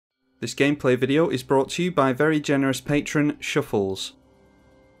This gameplay video is brought to you by very generous patron Shuffles.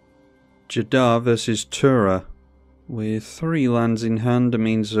 Jadar versus Tura. With 3 lands in hand, a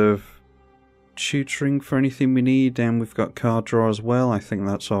means of tutoring for anything we need, and we've got card draw as well. I think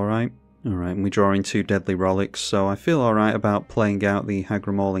that's alright. Alright, and we draw in 2 Deadly Relics, so I feel alright about playing out the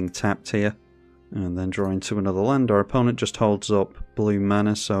Hagramauling tapped here. And then drawing to another land. Our opponent just holds up blue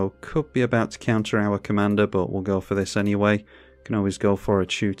mana, so could be about to counter our commander, but we'll go for this anyway. Can always go for a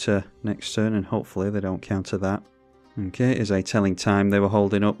tutor next turn, and hopefully they don't counter that. Okay, it is a telling time they were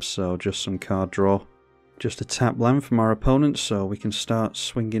holding up, so just some card draw. Just a tap land from our opponent, so we can start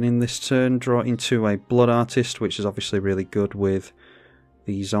swinging in this turn. Draw into a Blood Artist, which is obviously really good with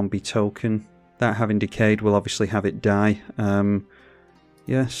the zombie token. That having decayed, we'll obviously have it die.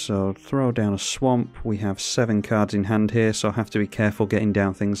 Yeah, so throw down a swamp. We have 7 cards in hand here, so I have to be careful getting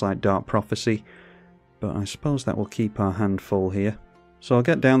down things like Dark Prophecy. But I suppose that will keep our hand full here. So I'll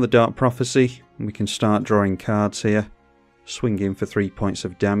get down the Dark Prophecy, and we can start drawing cards here. Swing in for 3 points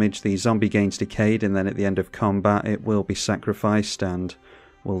of damage. The zombie gains decayed, and then at the end of combat it will be sacrificed, and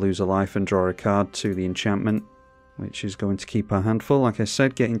we'll lose a life and draw a card to the enchantment, which is going to keep our hand full. Like I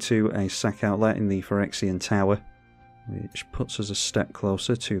said, getting to a sack outlet in the Phyrexian Tower, which puts us a step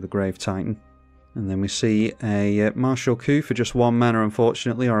closer to the Grave Titan. And then we see a Martial Coup for just 1 mana.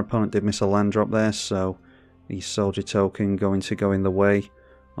 Unfortunately, our opponent did miss a land drop there, so the Soldier token going to go in the way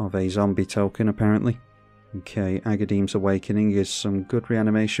of a zombie token, apparently. Okay, Agadeem's Awakening is some good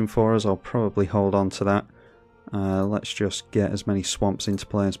reanimation for us. I'll probably hold on to that. Let's just get as many swamps into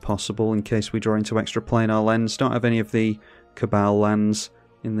play as possible in case we draw into extraplanar lands. Don't have any of the Cabal lands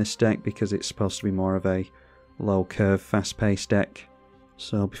in this deck because it's supposed to be more of a low curve, fast paced deck.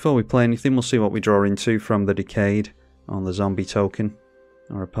 So before we play anything, we'll see what we draw into from the Decayed on the zombie token.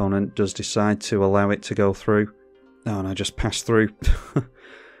 Our opponent does decide to allow it to go through. Oh, and I just passed through.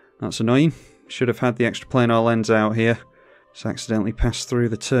 That's annoying. Should have had the extraplanar lens out here. Just accidentally passed through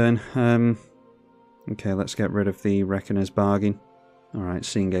the turn. Okay, let's get rid of the Reckoner's Bargain. Alright,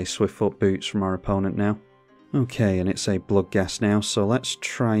 seeing a Swiftfoot Boots from our opponent now. Okay, and it's a Bloodghast now, so let's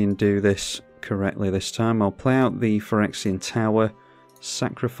try and do this correctly this time. I'll play out the Phyrexian Tower,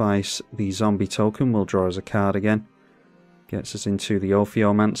 sacrifice the zombie token, we'll draw as a card again. Gets us into the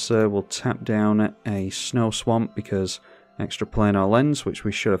Ophiomancer. We'll tap down a Snow Swamp because extraplanar lens, which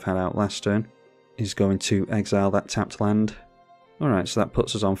we should have had out last turn, is going to exile that tapped land. Alright, so that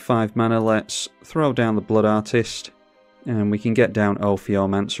puts us on 5 mana. Let's throw down the Blood Artist, and we can get down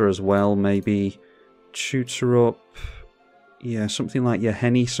Ophiomancer as well. Maybe tutor up, yeah, something like your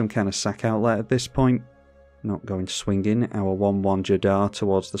Henny, some kind of sack outlet at this point. Not going to swing in our 1-1 Jadar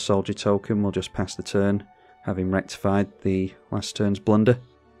towards the Soldier token. We'll just pass the turn, having rectified the last turn's blunder.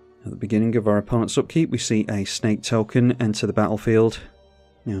 At the beginning of our opponent's upkeep, we see a Snake token enter the battlefield.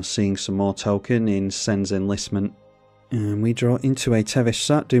 Now seeing some more token in Sen's Enlistment. And we draw into a Tevesh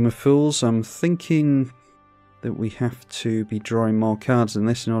Sat, Doom of Fools. I'm thinking that we have to be drawing more cards than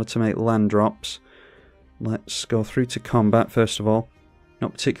this in order to make land drops. Let's go through to combat first of all.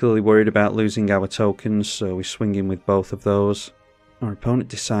 Not particularly worried about losing our tokens, so we swing in with both of those. Our opponent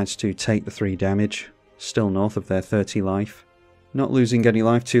decides to take the 3 damage, still north of their 30 life. Not losing any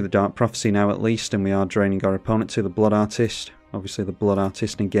life to the Dark Prophecy now at least, and we are draining our opponent to the Blood Artist. Obviously the Blood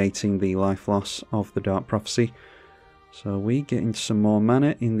Artist negating the life loss of the Dark Prophecy. So we get into some more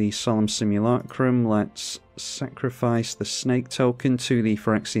mana in the Solemn Simulacrum. Let's sacrifice the Snake token to the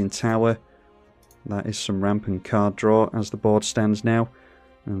Phyrexian Tower. That is some rampant card draw as the board stands now.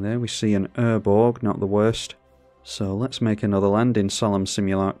 And there we see an Urborg, not the worst. So let's make another land in Solemn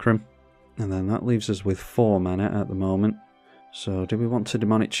Simulacrum. And then that leaves us with 4 mana at the moment. So do we want to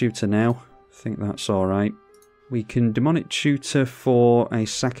Demonic Tutor now? I think that's alright. We can Demonic Tutor for a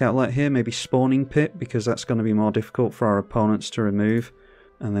sack outlet here, maybe Spawning Pit, because that's going to be more difficult for our opponents to remove.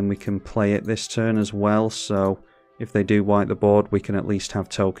 And then we can play it this turn as well, so if they do wipe the board, we can at least have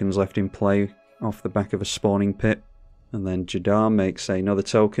tokens left in play off the back of a Spawning Pit. And then Jadar makes another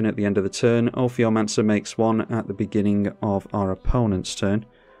token at the end of the turn. Ophiomancer makes one at the beginning of our opponent's turn.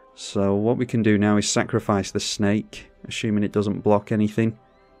 So what we can do now is sacrifice the Snake, assuming it doesn't block anything.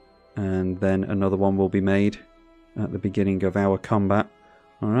 And then another one will be made at the beginning of our combat.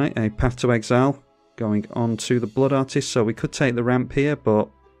 Alright, a Path to Exile going on to the Blood Artist. So we could take the ramp here, but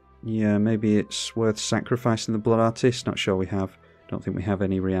yeah, maybe it's worth sacrificing the Blood Artist. Not sure we have. Don't think we have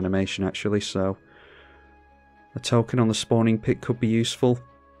any reanimation actually, so a token on the Spawning Pit could be useful.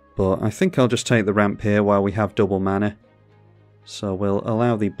 But I think I'll just take the ramp here while we have double mana. So we'll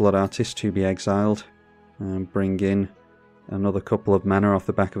allow the Blood Artist to be exiled and bring in another couple of mana off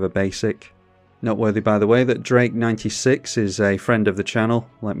the back of a basic. Noteworthy, by the way, that Drake96 is a friend of the channel.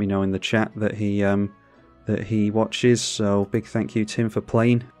 Let me know in the chat that he watches, so big thank you to him for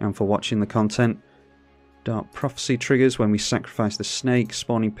playing and for watching the content. Dark Prophecy triggers when we sacrifice the snake.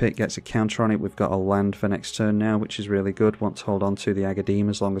 Spawning Pit gets a counter on it. We've got a land for next turn now, which is really good. Want to hold on to the Agadim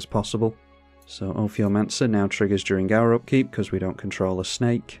as long as possible. So Ophiomancer now triggers during our upkeep because we don't control a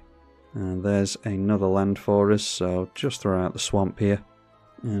snake. And there's another land for us, so just throw out the swamp here.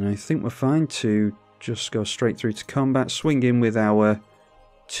 And I think we're fine to just go straight through to combat. Swing in with our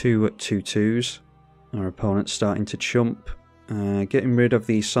 2/2/2s. Our opponent's starting to chump. Getting rid of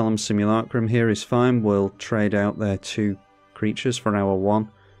the Solemn Simulacrum here is fine. We'll trade out their 2 creatures for our 1.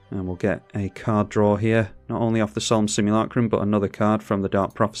 And we'll get a card draw here. Not only off the Solemn Simulacrum, but another card from the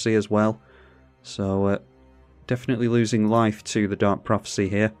Dark Prophecy as well. So definitely losing life to the Dark Prophecy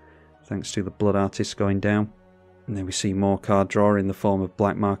here, thanks to the Blood Artist going down. And then we see more card draw in the form of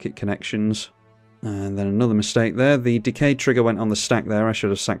Black Market Connections. And then another mistake there. The Decayed trigger went on the stack there. I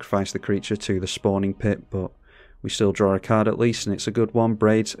should have sacrificed the creature to the Spawning Pit, but we still draw a card at least, and it's a good one.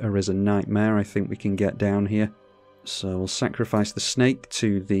 Braid's Arisen Nightmare I think we can get down here. So we'll sacrifice the snake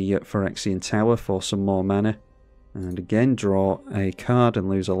to the Phyrexian Tower for some more mana. And again, draw a card and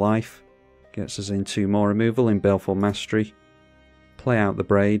lose a life. Gets us into more removal in Baleful Mastery. Play out the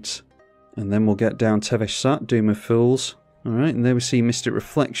Braids. And then we'll get down Tevesh Sat, Doom of Fools. Alright, and there we see Mystic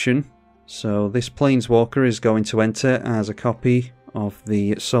Reflection. So this Planeswalker is going to enter as a copy of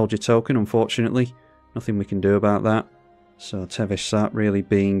the Soldier token, unfortunately. Nothing we can do about that. So Tevesh Sat really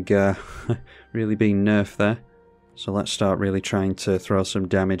being nerfed there. So let's start really trying to throw some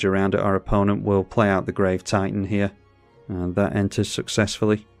damage around at our opponent. We'll play out the Grave Titan here. And that enters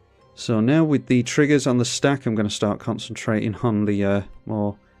successfully. So now with the triggers on the stack, I'm going to start concentrating on the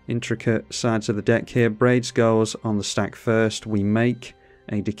more intricate sides of the deck here. Braids goes on the stack first. We make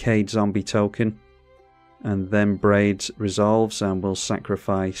a Decayed Zombie token. And then Braids resolves and we'll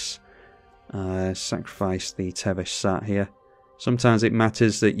sacrifice the Tevesh Sat here. Sometimes it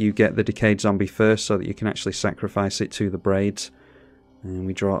matters that you get the Decayed Zombie first so that you can actually sacrifice it to the Braids. And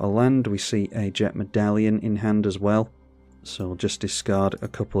we draw a land. We see a Jet Medallion in hand as well. So we'll just discard a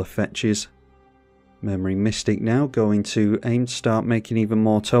couple of fetches. Murmuring Mystic now, going to aim to start making even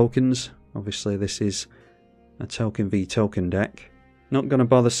more tokens. Obviously this is a token v token deck. Not going to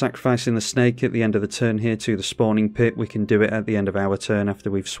bother sacrificing the snake at the end of the turn here to the Spawning Pit. We can do it at the end of our turn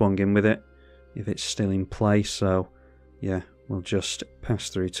after we've swung in with it, if it's still in play. So yeah, we'll just pass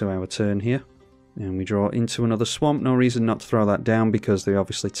through to our turn here. And we draw into another swamp. No reason not to throw that down because they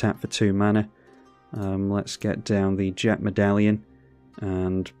obviously tap for 2 mana. Let's get down the Jet Medallion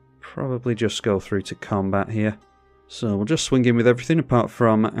and probably just go through to combat here. So we'll just swing in with everything apart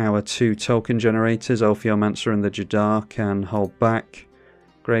from our 2 token generators. Ophiomancer and the Jadar can hold back.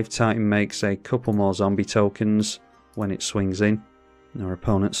 Grave Titan makes a couple more zombie tokens when it swings in. Our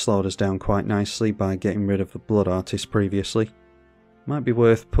opponent slowed us down quite nicely by getting rid of the Blood Artist previously. Might be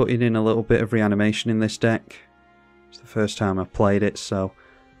worth putting in a little bit of reanimation in this deck. It's the first time I've played it, so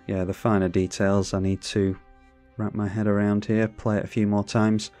yeah, the finer details I need to wrap my head around here, play it a few more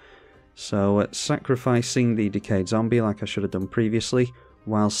times. So sacrificing the Decayed Zombie like I should have done previously,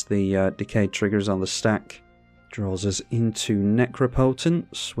 whilst the Decayed trigger is on the stack, draws us into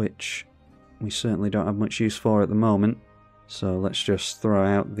Necropotence, which we certainly don't have much use for at the moment. So let's just throw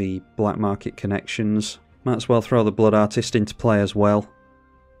out the Black Market Connections. Might as well throw the Blood Artist into play as well,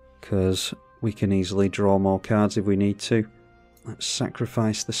 because we can easily draw more cards if we need to. Let's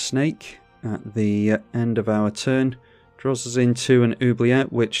sacrifice the snake at the end of our turn. Draws us into an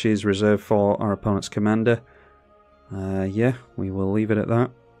Oubliette, which is reserved for our opponent's commander. Yeah, we will leave it at that.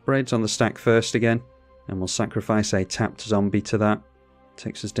 Braids on the stack first again, and we'll sacrifice a tapped zombie to that.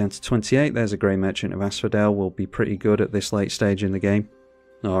 Takes us down to 28. There's a Grey Merchant of Asphodel. Will be pretty good at this late stage in the game.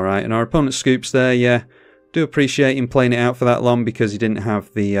 Alright, and our opponent scoops there, yeah. Do appreciate him playing it out for that long because he didn't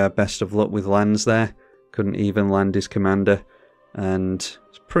have the best of luck with lands there. Couldn't even land his commander. And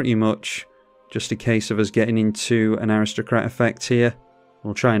it's pretty much just a case of us getting into an Aristocrat effect here.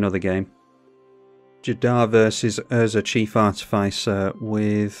 We'll try another game. Jadar versus Urza Chief Artificer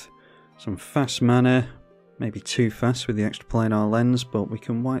with some fast mana. Maybe too fast with the extra planar lens, but we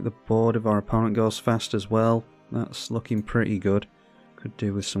can wipe the board if our opponent goes fast as well. That's looking pretty good. Could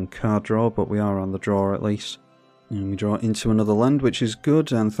do with some card draw, but we are on the draw at least. And we draw into another land, which is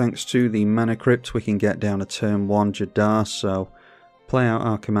good, and thanks to the Mana Crypt we can get down a turn 1 Jadar, so play out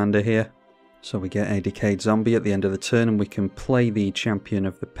our commander here. So we get a Decayed Zombie at the end of the turn, and we can play the Champion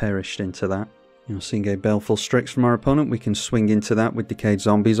of the Perished into that. Seeing a Baleful Strix from our opponent, we can swing into that with Decayed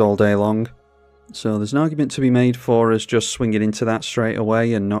Zombies all day long. So there's an argument to be made for us just swinging into that straight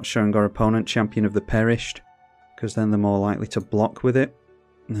away and not showing our opponent Champion of the Perished, because then they're more likely to block with it.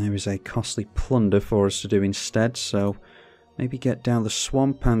 There is a costly plunder for us to do instead, so maybe get down the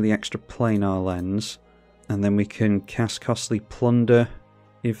swamp and the extra planar lens, and then we can cast costly plunder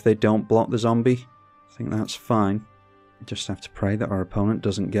if they don't block the zombie. I think that's fine. Just have to pray that our opponent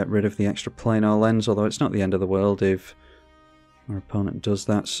doesn't get rid of the extra planar lens, although it's not the end of the world if our opponent does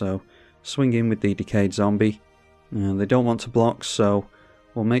that. So swing in with the decayed zombie, and they don't want to block, so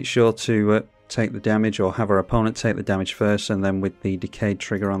we'll make sure to take the damage, or have our opponent take the damage first, and then with the decayed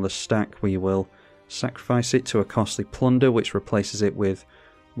trigger on the stack we will sacrifice it to a costly plunder, which replaces it with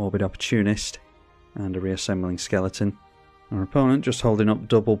Morbid Opportunist and a reassembling skeleton. Our opponent just holding up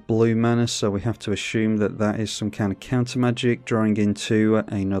double blue mana, so we have to assume that that is some kind of counter magic. Drawing into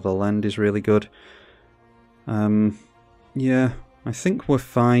another land is really good. Yeah, I think we're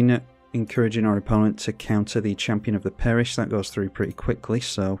fine encouraging our opponent to counter the Champion of the Perished. That goes through pretty quickly,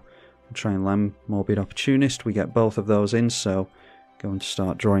 so we'll try and land Morbid Opportunist. We get both of those in, so going to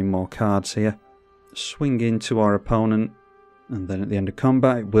start drawing more cards here. Swing into our opponent, and then at the end of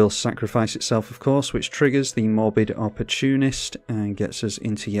combat it will sacrifice itself, of course, which triggers the Morbid Opportunist and gets us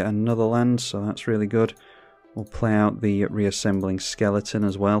into yet another land, so that's really good. We'll play out the reassembling skeleton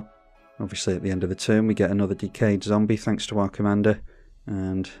as well. Obviously at the end of the turn we get another decayed zombie thanks to our commander,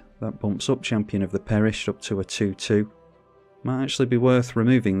 and that bumps up Champion of the Perished up to a 2-2. Might actually be worth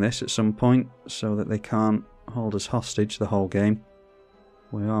removing this at some point so that they can't hold us hostage the whole game.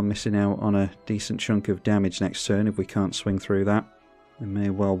 We are missing out on a decent chunk of damage next turn if we can't swing through that. We may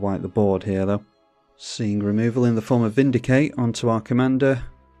well wipe the board here though. Seeing removal in the form of Vindicate onto our commander,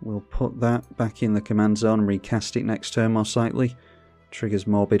 we'll put that back in the command zone and recast it next turn most likely. Triggers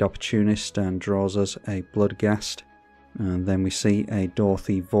Morbid Opportunist and draws us a Bloodghast. And then we see a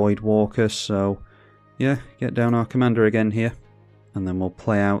Dorothy Voidwalker, so yeah, get down our commander again here. And then we'll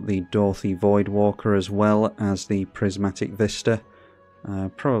play out the Dorothy Voidwalker as well as the Prismatic Vista.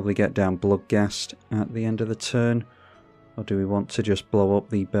 Probably get down Bloodghast at the end of the turn, or do we want to just blow up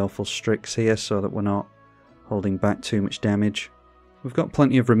the Baleful Strix here so that we're not holding back too much damage? We've got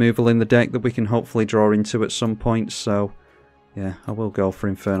plenty of removal in the deck that we can hopefully draw into at some point, so yeah, I will go for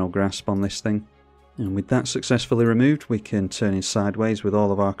Infernal Grasp on this thing. And with that successfully removed, we can turn in sideways with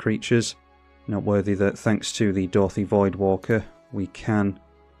all of our creatures. Noteworthy that thanks to the Dorothy Voidwalker, we can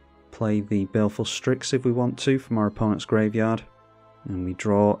play the Baleful Strix if we want to from our opponent's graveyard. And we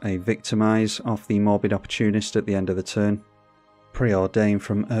draw a Victimize off the Morbid Opportunist at the end of the turn. Preordain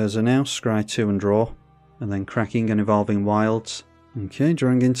from Urza now, scry 2 and draw. And then Cracking and Evolving Wilds. Okay,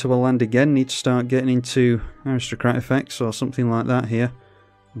 drawing into a land again, need to start getting into Aristocrat effects or something like that here.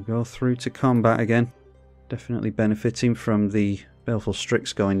 We'll go through to combat again. Definitely benefiting from the Baleful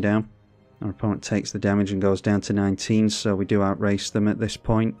Strix going down. Our opponent takes the damage and goes down to 19, so we do outrace them at this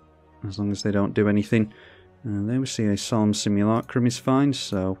point, as long as they don't do anything. And there we see a Solemn Simulacrum is fine,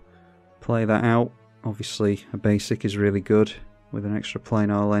 so play that out. Obviously a basic is really good with an extra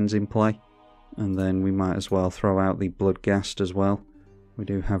planar lens in play. And then we might as well throw out the Bloodghast as well. We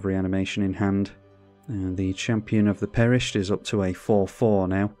do have reanimation in hand. And the Champion of the Perished is up to a 4-4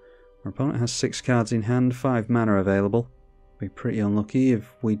 now. Our opponent has 6 cards in hand, 5 mana available. Be pretty unlucky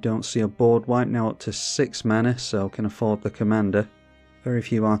if we don't see a board wipe, now up to 6 mana, so can afford the commander. Very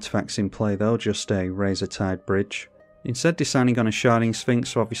few artifacts in play though, just a Razortide Bridge. Instead deciding on a Sharding Sphinx,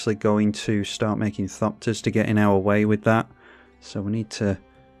 so obviously going to start making Thopters to get in our way with that. So we need to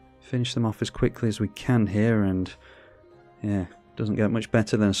finish them off as quickly as we can here, and yeah, doesn't get much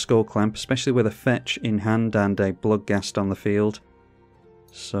better than a Skull Clamp, especially with a fetch in hand and a Bloodghast on the field.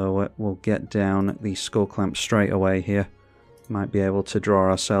 So we'll get down the Skull Clamp straight away here. Might be able to draw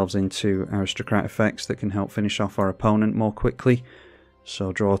ourselves into Aristocrat effects that can help finish off our opponent more quickly.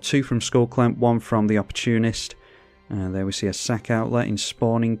 So draw 2 from Skull Clamp, 1 from the Opportunist. And there we see a sack outlet in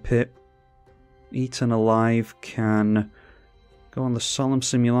Spawning Pit. Eaten Alive can go on the Solemn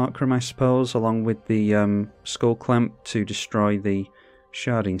Simulacrum, I suppose, along with the Skull Clamp to destroy the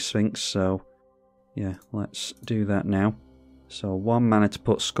Sharding Sphinx. So yeah, let's do that now. So 1 mana to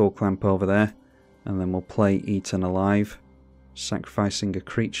put Skull Clamp over there, and then we'll play Eaten Alive. Sacrificing a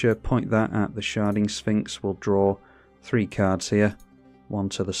creature, point that at the Sharding Sphinx. We'll draw 3 cards here. 1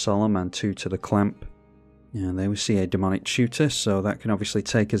 to the Solemn and 2 to the Clamp. And there we see a Demonic Tutor, so that can obviously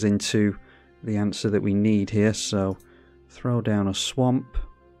take us into the answer that we need here. So throw down a Swamp.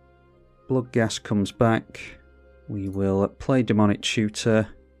 Bloodghast comes back. We will play Demonic Tutor.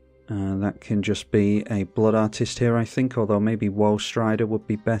 And that can just be a Blood Artist here, I think, although maybe Woe Strider would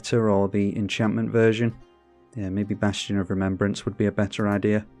be better, or the enchantment version. Yeah, maybe Bastion of Remembrance would be a better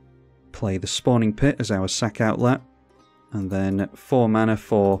idea. play the Spawning Pit as our sack outlet, and then 4 mana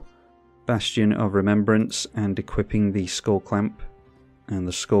for Bastion of Remembrance and equipping the Skull Clamp. And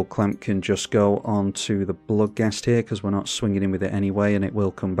the Skull Clamp can just go on to the Bloodghast here because we're not swinging in with it anyway, and it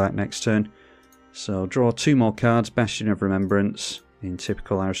will come back next turn. So draw 2 more cards, Bastion of Remembrance, in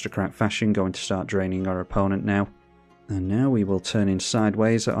typical aristocrat fashion, going to start draining our opponent now. And now we will turn in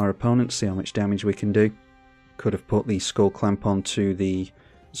sideways at our opponent, see how much damage we can do. Could have put the Skull Clamp onto the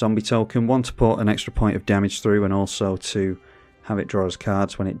zombie token, one to put an extra point of damage through and also to have it draw us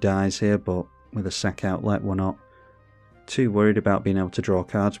cards when it dies here, but with a sack outlet we're not too worried about being able to draw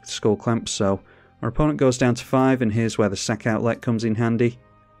cards with Skull Clamp. So our opponent goes down to 5, and here's where the sack outlet comes in handy.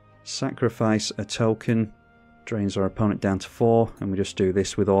 Sacrifice a token, drains our opponent down to 4, and we just do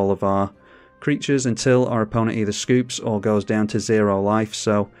this with all of our creatures until our opponent either scoops or goes down to 0 life.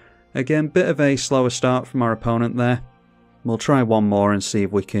 So again, bit of a slower start from our opponent there. We'll try one more and see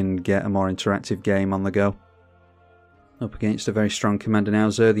if we can get a more interactive game on the go. Up against a very strong commander now,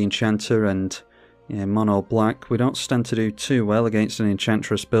 Zur the Enchanter, and yeah, mono black. We don't stand to do too well against an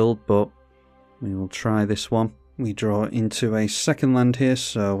Enchantress build, but we will try this one. We draw into a second land here,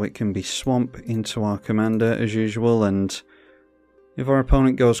 so it can be swamp into our commander as usual, and if our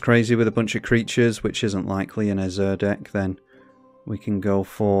opponent goes crazy with a bunch of creatures, which isn't likely in a Zur deck, then we can go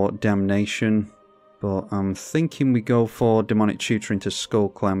for Damnation, but I'm thinking we go for Demonic Tutor into Skull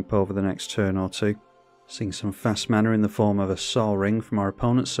Clamp over the next turn or two. Seeing some fast mana in the form of a Sol Ring from our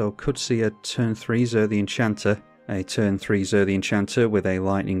opponent, so could see a turn 3 Zur the Enchanter, a turn 3 Zur the Enchanter with a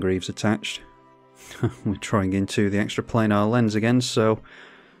Lightning Greaves attached. We're trying into the extra planar lens again, so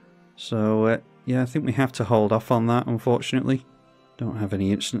yeah, I think we have to hold off on that, unfortunately. Don't have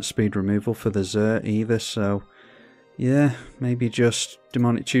any instant speed removal for the Zur either, so yeah, maybe just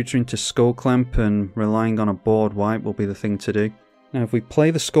Demonic Tutoring to Skull Clamp and relying on a board wipe will be the thing to do. Now if we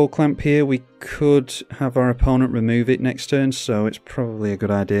play the Skull Clamp here, we could have our opponent remove it next turn, so it's probably a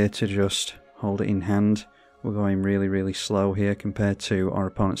good idea to just hold it in hand. We're going really slow here compared to our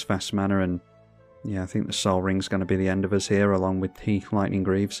opponent's fast mana, and yeah, I think the Sol Ring's going to be the end of us here along with the Lightning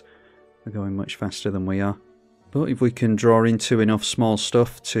Greaves. They're going much faster than we are. But if we can draw into enough small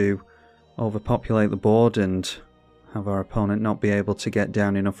stuff to overpopulate the board and have our opponent not be able to get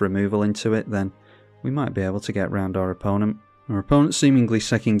down enough removal into it, then we might be able to get round our opponent. Our opponent seemingly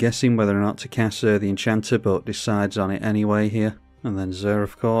second guessing whether or not to cast Zur the Enchanter, but decides on it anyway here. And then Zur,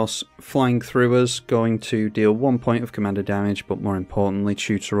 of course, flying through us, going to deal 1 point of commander damage, but more importantly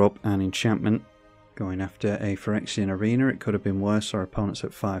tutor up an enchantment. Going after a Phyrexian Arena, it could have been worse. Our opponent's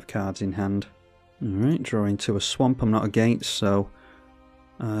at 5 cards in hand. Alright, draw into a swamp I'm not against, so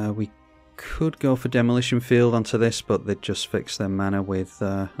we could go for Demolition Field onto this, but they'd just fix their mana with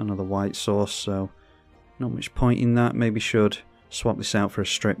another white source, so not much point in that. Maybe should swap this out for a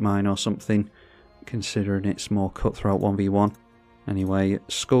Strip Mine or something, considering it's more cutthroat 1v1. Anyway,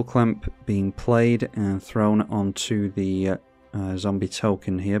 Skull Clamp being played and thrown onto the zombie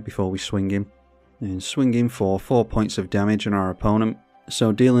token here before we swing him. And swing him for 4 points of damage on our opponent.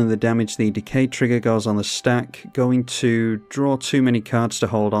 So dealing the damage, the decay trigger goes on the stack. Going to draw too many cards to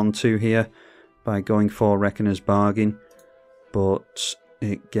hold on to here by going for Reckoner's Bargain, but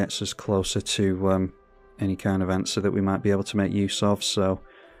it gets us closer to any kind of answer that we might be able to make use of. So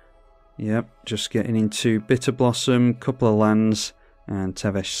yep, just getting into Bitter Blossom, couple of lands, and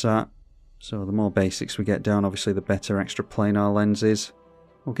Tevesh Sat. So the more basics we get down, obviously the better extra planar lenses.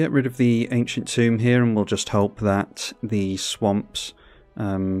 We'll get rid of the Ancient Tomb here, and we'll just hope that the swamps,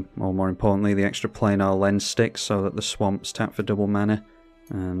 or more importantly the extra planar lens sticks, so that the swamps tap for double mana,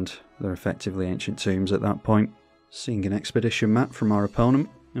 and they're effectively Ancient Tombs at that point. Seeing an Expedition map from our opponent.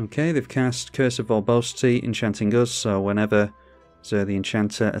 Okay, they've cast Curse of Verbosity, enchanting us, so whenever Zur the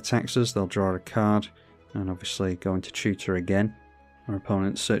Enchanter attacks us, they'll draw a card, and obviously going to tutor again. Our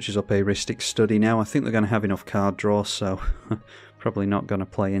opponent searches up a Rhystic Study now. I think they're going to have enough card draw, so probably not going to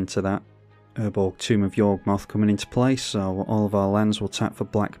play into that. Urborg Tomb of Yawgmoth coming into play, so all of our lands will tap for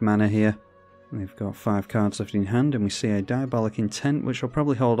black mana here. They've got 5 cards left in hand, and we see a Diabolic Intent, which we'll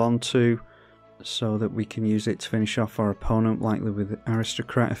probably hold on to so that we can use it to finish off our opponent, likely with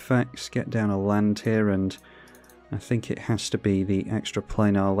Aristocrat effects. Get down a land here, and I think it has to be the extra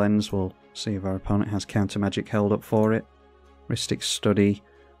planar lens. We'll see if our opponent has counter magic held up for it. Rhystic Study,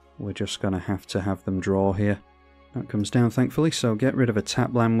 we're just going to have them draw here. That comes down thankfully, so get rid of a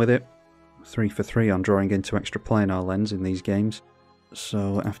tap land with it. 3 for 3 on drawing into extra planar lens in these games.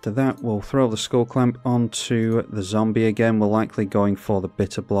 So after that we'll throw the Skull Clamp onto the zombie again. We're likely going for the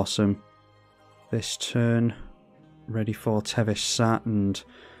Bitter Blossom this turn. Ready for Tevesh Sat and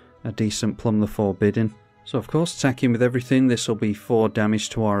a decent Plumb the Forbidden. So of course, attacking with everything, this will be 4 damage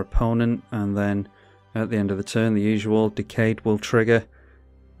to our opponent, and then at the end of the turn, the usual Decayed will trigger,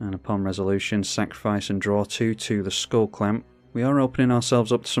 and upon resolution, sacrifice and draw 2 to the Skull Clamp. We are opening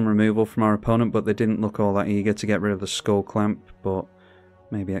ourselves up to some removal from our opponent, but they didn't look all that eager to get rid of the Skull Clamp, but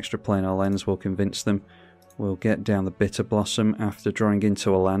maybe extra planar lens will convince them. We'll get down the Bitter Blossom after drawing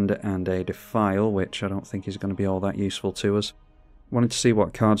into a land and a Defile, which I don't think is going to be all that useful to us. Wanted to see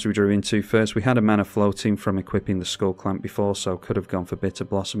what cards we drew into first. We had a mana floating from equipping the Skull Clamp before, so could have gone for Bitter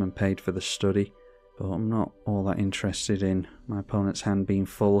Blossom and paid for the Study. But I'm not all that interested in my opponent's hand being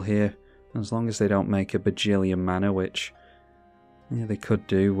full here, as long as they don't make a bajillion mana, which they could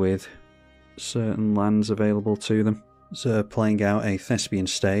do with certain lands available to them. So playing out a Thespian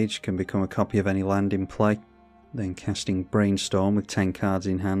Stage can become a copy of any land in play, then casting Brainstorm with 10 cards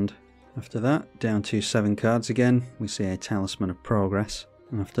in hand. After that, down to 7 cards again, we see a Talisman of Progress.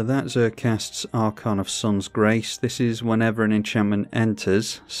 And after that, Zur casts Archon of Sun's Grace. This is whenever an enchantment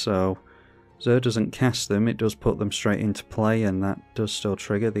enters, so Zur doesn't cast them, it does put them straight into play, and that does still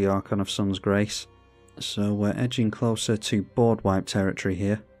trigger the Archon of Sun's Grace. So we're edging closer to board wipe territory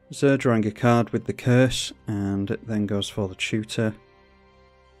here. Zur drawing a card with the Curse, and then goes for the Tutor,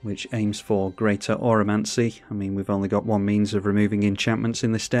 which aims for Greater Oromancy. I mean, we've only got one means of removing enchantments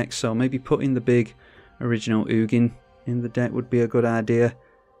in this deck, so maybe putting the big original Ugin in the deck would be a good idea,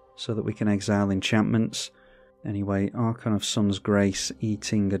 so that we can exile enchantments. Anyway, Archon of Sun's Grace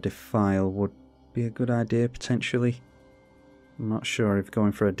eating a Defile would be a good idea, potentially. I'm not sure if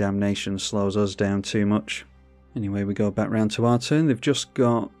going for a Damnation slows us down too much. Anyway, we go back round to our turn. They've just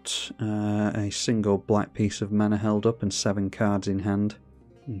got a single black piece of mana held up and 7 cards in hand.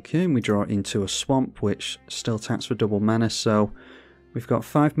 Okay, and we draw into a Swamp, which still taps for double mana, so we've got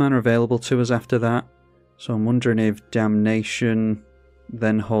 5 mana available to us after that. So I'm wondering if Damnation,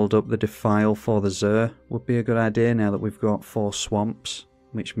 then hold up the Defile for the Zur would be a good idea now that we've got 4 Swamps.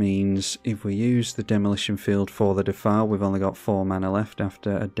 Which means if we use the Demolition Field for the Defile, we've only got 4 mana left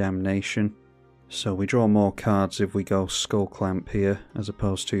after a Damnation. So we draw more cards if we go Skull Clamp here, as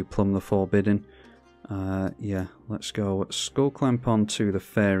opposed to Plumb the Forbidden. Yeah, let's go Skull Clamp onto the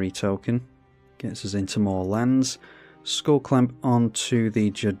Fairy token. Gets us into more lands. Skull Clamp onto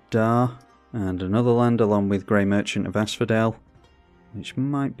the Jadar, and another land along with Grey Merchant of Asphodel, which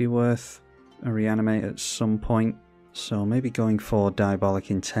might be worth a reanimate at some point. So maybe going for Diabolic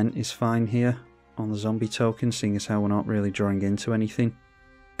Intent is fine here on the zombie token, seeing as how we're not really drawing into anything.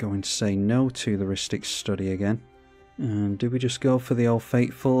 Going to say no to the Rhystic Study again. And do we just go for the Old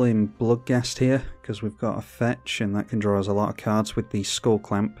Faithful in Bloodghast here? Because we've got a fetch and that can draw us a lot of cards with the Skull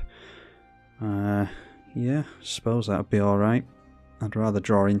Clamp. Yeah, suppose that would be alright. I'd rather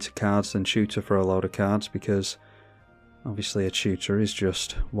draw into cards than tutor for a load of cards, because obviously a tutor is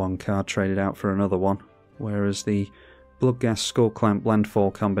just one card traded out for another one. Whereas the Bloodghast Skull Clamp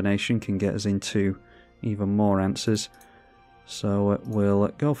landfall combination can get us into even more answers. So we'll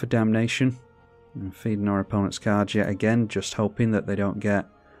go for Damnation and feeding our opponent's cards yet again, just hoping that they don't get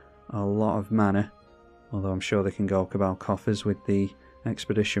a lot of mana. Although I'm sure they can go Cabal Coffers with the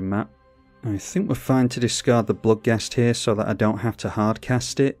Expedition map. I think we're fine to discard the Bloodghast here so that I don't have to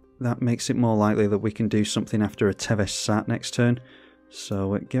hardcast it. That makes it more likely that we can do something after a Tevesh Sat next turn.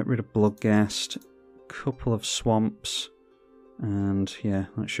 So get rid of Bloodghast. Couple of Swamps, and yeah,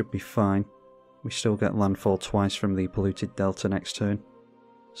 that should be fine. We still get landfall twice from the Polluted Delta next turn,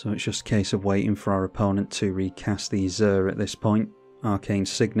 so it's just a case of waiting for our opponent to recast the Zur at this point. Arcane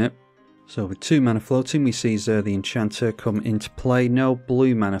Signet. So with 2 mana floating, we see Zur the Enchanter come into play. No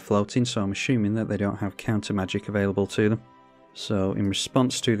blue mana floating, so I'm assuming that they don't have counter magic available to them. So in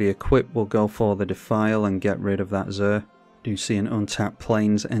response to the equip, we'll go for the Defile and get rid of that Zur. Do see an untapped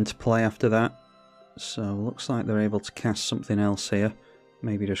Plains enter play after that. So looks like they're able to cast something else here.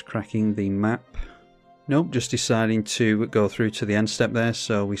 Maybe just cracking the map. Nope, just deciding to go through to the end step there.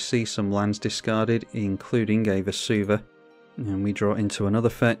 So we see some lands discarded, including a Vesuva. And we draw into another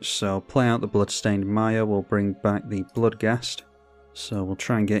fetch, so play out the Bloodstained Mire will bring back the Bloodghast. So we'll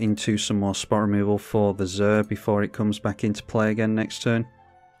try and get into some more spot removal for the Zur before it comes back into play again next turn.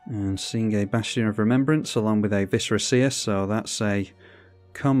 And seeing a Bastion of Remembrance along with a Viscera Seer, so that's a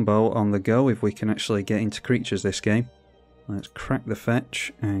combo on the go if we can actually get into creatures this game. Let's crack the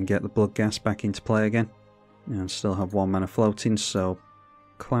fetch and get the Bloodghast back into play again. And still have 1 mana floating, so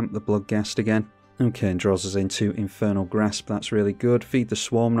clamp the Bloodghast again. Okay, and draws us into Infernal Grasp, that's really good. Feed the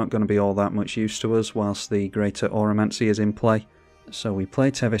Swarm, not going to be all that much use to us whilst the Greater Oromancy is in play. So we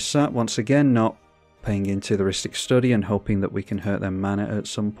play Tevesh Sat once again, not paying into the Rhystic Study and hoping that we can hurt their mana at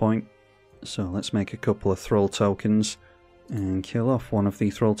some point. So let's make a couple of Thrall tokens and kill off one of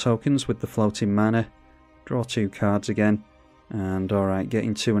the Thrall tokens with the floating mana. draw 2 cards again, and alright, get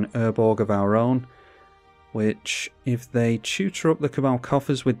into an Urborg of our own, which, if they tutor up the Cabal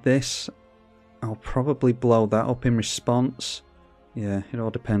Coffers with this, I'll probably blow that up in response. Yeah, it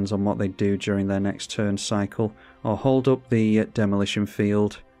all depends on what they do during their next turn cycle, or hold up the Demolition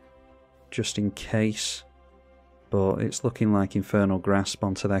Field, just in case, but it's looking like Infernal Grasp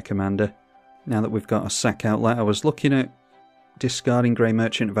onto their commander. Now that we've got a sack outlet, I was looking at discarding Grey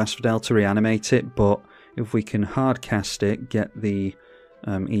Merchant of Asphodel to reanimate it, but if we can hard cast it, get the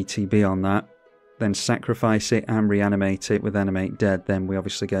ETB on that, then sacrifice it and reanimate it with Animate Dead, then we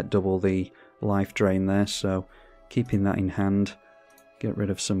obviously get double the life drain there, so keeping that in hand. Get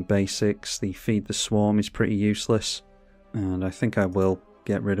rid of some basics. The Feed the Swarm is pretty useless, and I think I will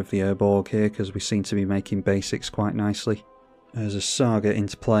get rid of the Urborg here because we seem to be making basics quite nicely. There's a Saga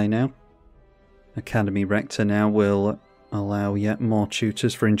into play now. Academy Rector now will allow yet more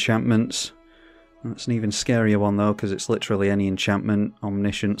tutors for enchantments. That's an even scarier one though, because it's literally any enchantment,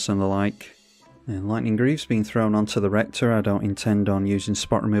 omniscience and the like. And Lightning Greave's been thrown onto the Rector. I don't intend on using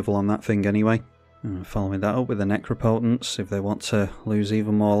spot removal on that thing anyway. And following that up with the Necropotence. If they want to lose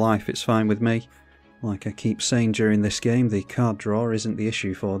even more life, it's fine with me. Like I keep saying during this game, the card draw isn't the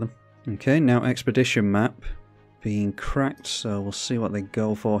issue for them. Okay, now Expedition map being cracked, so we'll see what they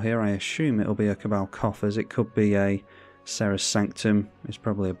go for here. I assume it'll be a Cabal Coffers. It could be a Serra's Sanctum. It's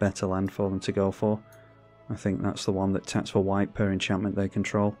probably a better land for them to go for. I think that's the one that taps for white per enchantment they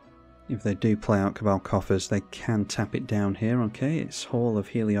control. If they do play out Cabal Coffers, they can tap it down here. Okay, it's Hall of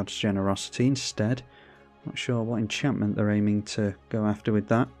Heliod's Generosity instead. Not sure what enchantment they're aiming to go after with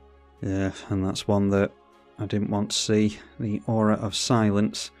that. Yeah, and that's one that I didn't want to see. The Aura of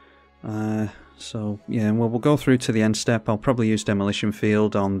Silence. So yeah, well, we'll go through to the end step. I'll probably use Demolition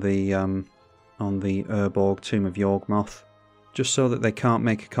Field on the Urborg Tomb of Yawgmoth, just so that they can't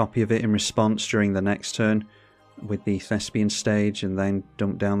make a copy of it in response during the next turn with the Thespian stage and then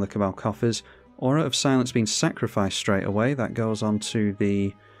dump down the Cabal Coffers. Aura of Silence being sacrificed straight away. That goes on to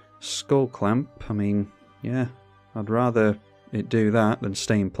the Skull Clamp. I mean, yeah, I'd rather it do that than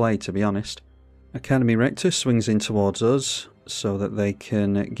stay in play, to be honest. Academy Rector swings in towards us so that they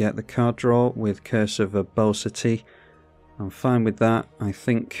can get the card draw with Curse of Verbosity. I'm fine with that. I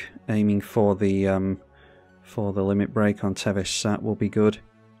think aiming for the limit break on Tevesh Sat will be good,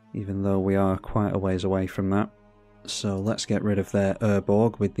 even though we are quite a ways away from that. So let's get rid of their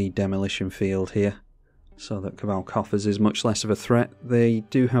Urborg with the Demolition Field here, so that Cabal Coffers is much less of a threat. They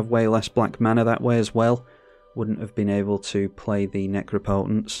do have way less black mana that way as well. Wouldn't have been able to play the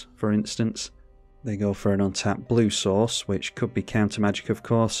Necropotence, for instance. They go for an untapped blue source, which could be counter magic of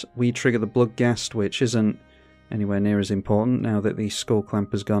course. We trigger the Bloodghast, which isn't anywhere near as important now that the Skull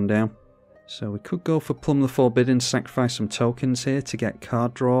Clamp has gone down. So we could go for Plumb the Forbidden, sacrifice some tokens here to get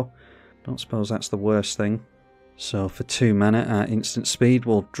card draw. Don't suppose that's the worst thing. So for 2 mana at instant speed,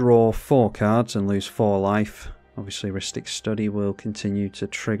 we'll draw 4 cards and lose 4 life. Obviously Rhystic Study will continue to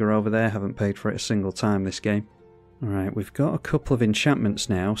trigger over there. Haven't paid for it a single time this game. Alright, we've got a couple of enchantments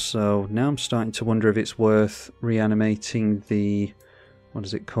now, so now I'm starting to wonder if it's worth reanimating the, what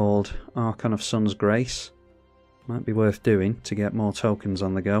is it called, Archon of Sun's Grace. Might be worth doing to get more tokens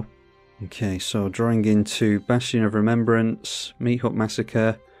on the go. Okay, so drawing into Bastion of Remembrance, Meat Hut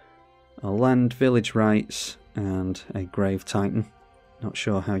Massacre, a land, Village Rites, and a Grave Titan. Not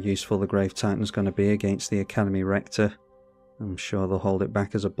sure how useful the Grave Titan is going to be against the Academy Rector. I'm sure they'll hold it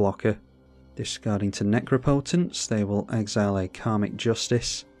back as a blocker. Discarding to Necropotence, they will exile a Karmic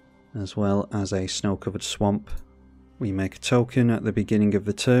Justice, as well as a Snow-Covered Swamp. We make a token at the beginning of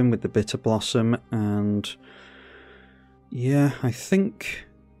the turn with the Bitter Blossom, and yeah, I think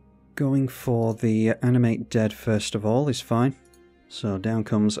going for the Animate Dead first of all is fine. So down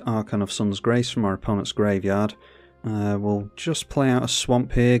comes Archon of Sun's Grace from our opponent's graveyard. We'll just play out a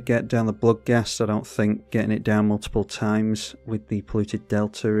swamp here, get down the Bloodghast. I don't think getting it down multiple times with the Polluted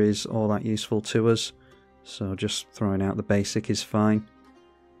Delta is all that useful to us. So just throwing out the basic is fine.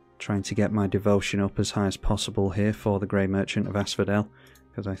 Trying to get my devotion up as high as possible here for the Grey Merchant of Asphodel,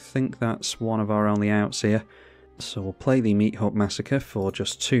 because I think that's one of our only outs here. So we'll play the Meat Hut Massacre for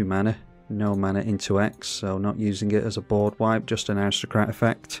just 2 mana. No mana into X, so not using it as a board wipe, just an aristocrat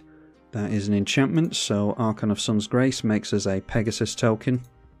effect. That is an enchantment, so Archon of Sun's Grace makes us a Pegasus token.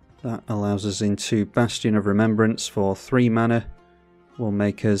 That allows us into Bastion of Remembrance for 3 mana. Will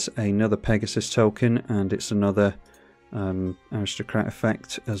make us another Pegasus token, and it's another aristocrat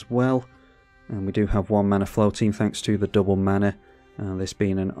effect as well. And we do have 1 mana floating thanks to the double mana, this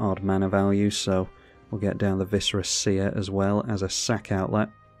being an odd mana value, so we'll get down the Viscera Seer as well as a sack outlet.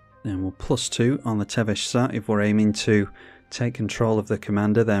 And we'll +2 on the Tevesh Sat if we're aiming to take control of the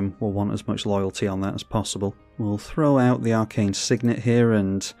commander, then we'll want as much loyalty on that as possible. We'll throw out the Arcane Signet here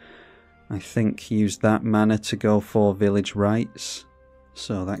and I think use that mana to go for Village Rites.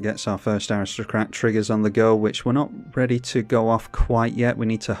 So that gets our first Aristocrat triggers on the go, which we're not ready to go off quite yet. We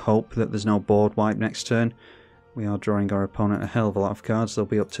need to hope that there's no board wipe next turn. We are drawing our opponent a hell of a lot of cards. There'll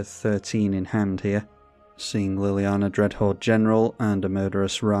be up to 13 in hand here. Seeing Liliana Dreadhorde General and a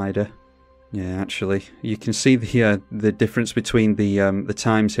Murderous Rider. Yeah, actually, you can see the difference between the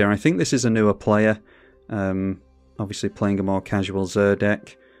times here. I think this is a newer player, obviously playing a more casual Xur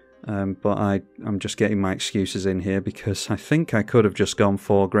deck, but I'm just getting my excuses in here because I think I could have just gone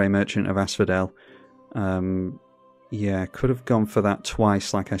for Grey Merchant of Asphodel. Yeah, could have gone for that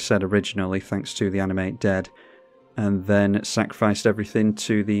twice, like I said originally, thanks to the Animate Dead, and then sacrificed everything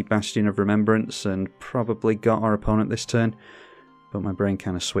to the Bastion of Remembrance and probably got our opponent this turn. But my brain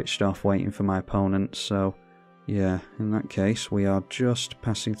kind of switched off waiting for my opponent, so yeah, in that case we are just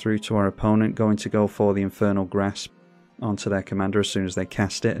passing through to our opponent, going to go for the Infernal Grasp onto their commander as soon as they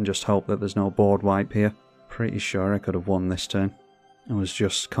cast it and just hope that there's no board wipe here. Pretty sure I could have won this turn. I was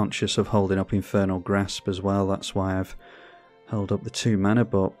just conscious of holding up Infernal Grasp as well, that's why I've held up the 2 mana,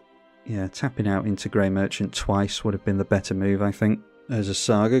 but yeah, tapping out into Grey Merchant twice would have been the better move, I think. As a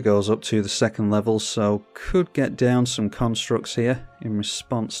Saga goes up to the 2nd level, so could get down some constructs here in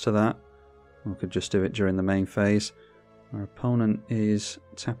response to that. We could just do it during the main phase. Our opponent is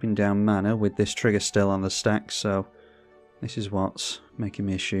tapping down mana with this trigger still on the stack, so this is what's making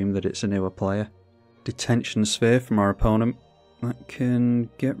me assume that it's a newer player. Detention Sphere from our opponent. That can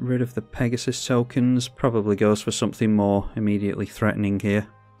get rid of the Pegasus tokens, probably goes for something more immediately threatening here.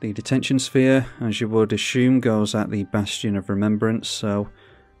 The Detention Sphere, as you would assume, goes at the Bastion of Remembrance, so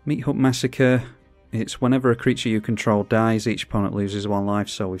Meat Hut Massacre, it's whenever a creature you control dies, each opponent loses 1 life,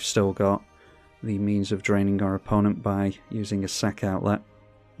 so we've still got the means of draining our opponent by using a sack outlet.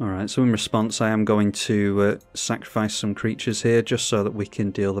 Alright, so in response I am going to sacrifice some creatures here, just so that we can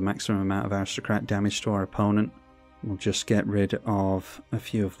deal the maximum amount of Aristocrat damage to our opponent. We'll just get rid of a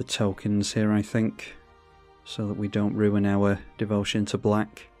few of the tokens here, I think, so that we don't ruin our devotion to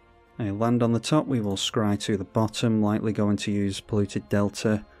black. A land on the top, we will scry to the bottom, likely going to use Polluted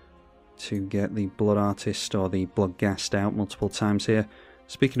Delta to get the Blood Artist or the Blood Ghast out multiple times here.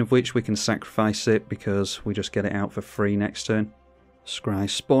 Speaking of which, we can sacrifice it because we just get it out for free next turn. Scry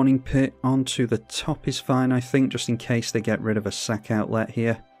Spawning Pit onto the top is fine, I think, just in case they get rid of a sack outlet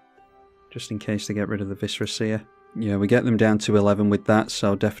here. Just in case they get rid of the Viscera Seer. Yeah, we get them down to 11 with that,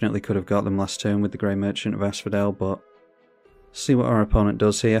 so definitely could have got them last turn with the Grey Merchant of Asphodel, but see what our opponent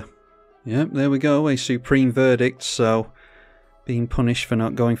does here. Yep, there we go, a supreme verdict, so being punished for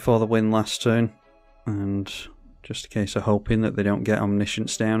not going for the win last turn, and just a case of hoping that they don't get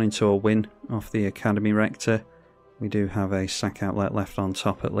Omniscience down into a win off the Academy Rector. We do have a sack outlet left on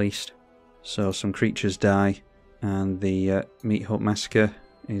top at least, so some creatures die, and the Meat Hut Massacre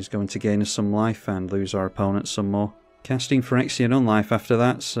is going to gain us some life and lose our opponent some more. Casting Phyrexian Unlife after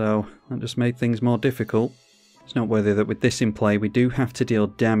that, so that just made things more difficult. It's noteworthy that with this in play we do have to deal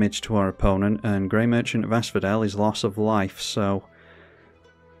damage to our opponent, and Grey Merchant of Asphodel is loss of life, so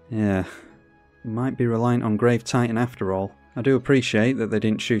yeah, might be reliant on Grave Titan after all. I do appreciate that they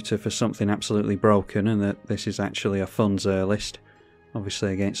didn't shoot her for something absolutely broken and that this is actually a fun Xur list.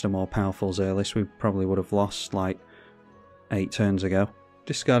 Obviously against a more powerful Xur list we probably would have lost like 8 turns ago.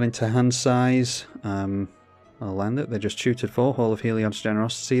 Discarding to hand size, a land that they just tutored for, Hall of Heliod's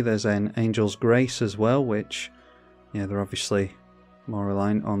Generosity. There's an Angel's Grace as well, which, yeah, they're obviously more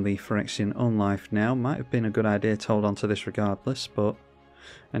reliant on the Phyrexian Unlife now. Might have been a good idea to hold on to this regardless, but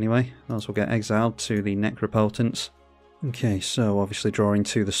anyway, those will get exiled to the Necropotence. Okay, so obviously drawing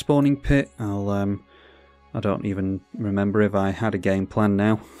to the Spawning Pit. I don't even remember if I had a game plan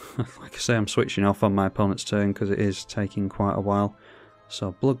now. Like I say, I'm switching off on my opponent's turn because it is taking quite a while.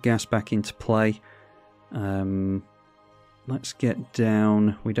 So Blood Ghast back into play. Let's get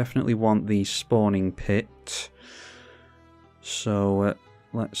down. We definitely want the Spawning Pit. So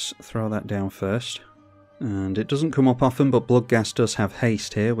let's throw that down first. And it doesn't come up often, but Blood Ghast does have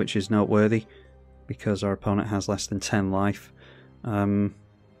haste here, which is noteworthy because our opponent has less than 10 life.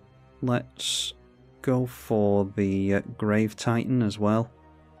 Let's go for the Grave Titan as well,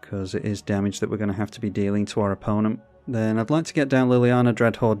 because it is damage that we're going to have to be dealing to our opponent. Then I'd like to get down Liliana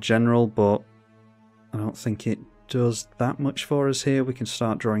Dreadhorde General, but I don't think it does that much for us here. We can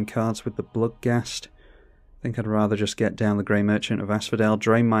start drawing cards with the Blood Ghast. I think I'd rather just get down the Grey Merchant of Asphodel,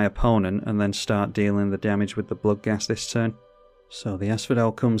 drain my opponent, and then start dealing the damage with the Blood Ghast this turn. So the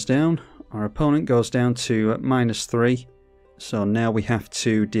Asphodel comes down. Our opponent goes down to -3. So now we have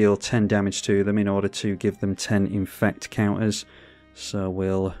to deal 10 damage to them in order to give them 10 infect counters. So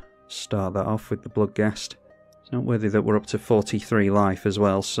we'll start that off with the Bloodghast. It's noteworthy that we're up to 43 life as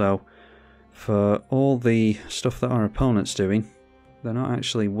well, so for all the stuff that our opponent's doing, they're not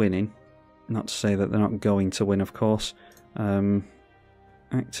actually winning. Not to say that they're not going to win, of course.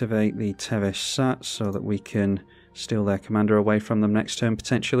 Activate the Tevesh Sat so that we can steal their commander away from them next turn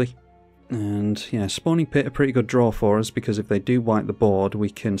potentially. And yeah, Spawning Pit a pretty good draw for us, because if they do wipe the board, we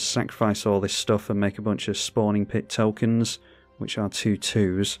can sacrifice all this stuff and make a bunch of Spawning Pit tokens, which are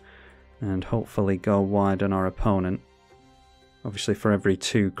 2/2s, and hopefully go wide on our opponent. Obviously for every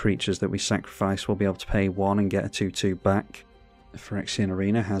 2 creatures that we sacrifice, we'll be able to pay 1 and get a 2/2 back. Phyrexian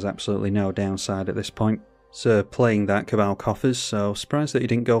Arena has absolutely no downside at this point. So playing that Cabal Coffers, so surprised that he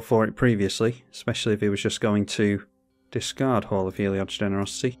didn't go for it previously, especially if he was just going to discard Hall of Heliod's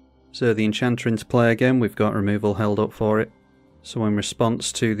Generosity. So the Enchanter into play again, we've got removal held up for it. So in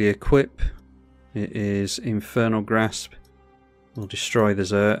response to the equip, it is Infernal Grasp. We'll destroy the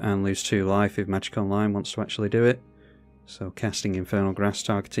Xur and lose 2 life if Magic Online wants to actually do it. So casting Infernal Grasp,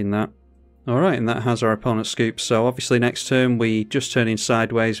 targeting that. Alright, and that has our opponent's scoop. So obviously next turn we just turn in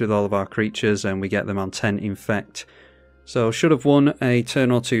sideways with all of our creatures and we get them on 10 infect. So should have won a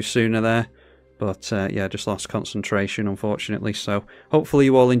turn or 2 sooner there. But yeah, just lost concentration unfortunately. So hopefully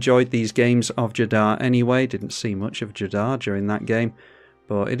you all enjoyed these games of Jadar anyway. Didn't see much of Jadar during that game.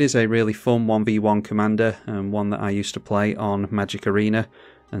 But it is a really fun 1v1 commander, and one that I used to play on Magic Arena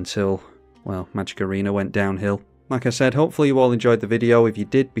until, well, Magic Arena went downhill. Like I said, hopefully you all enjoyed the video. If you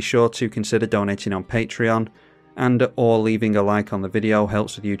did, be sure to consider donating on Patreon, and or leaving a like on the video.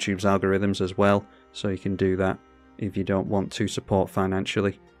 Helps with YouTube's algorithms as well, so you can do that if you don't want to support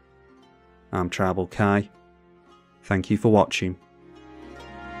financially. I'm tribalkai. Thank you for watching.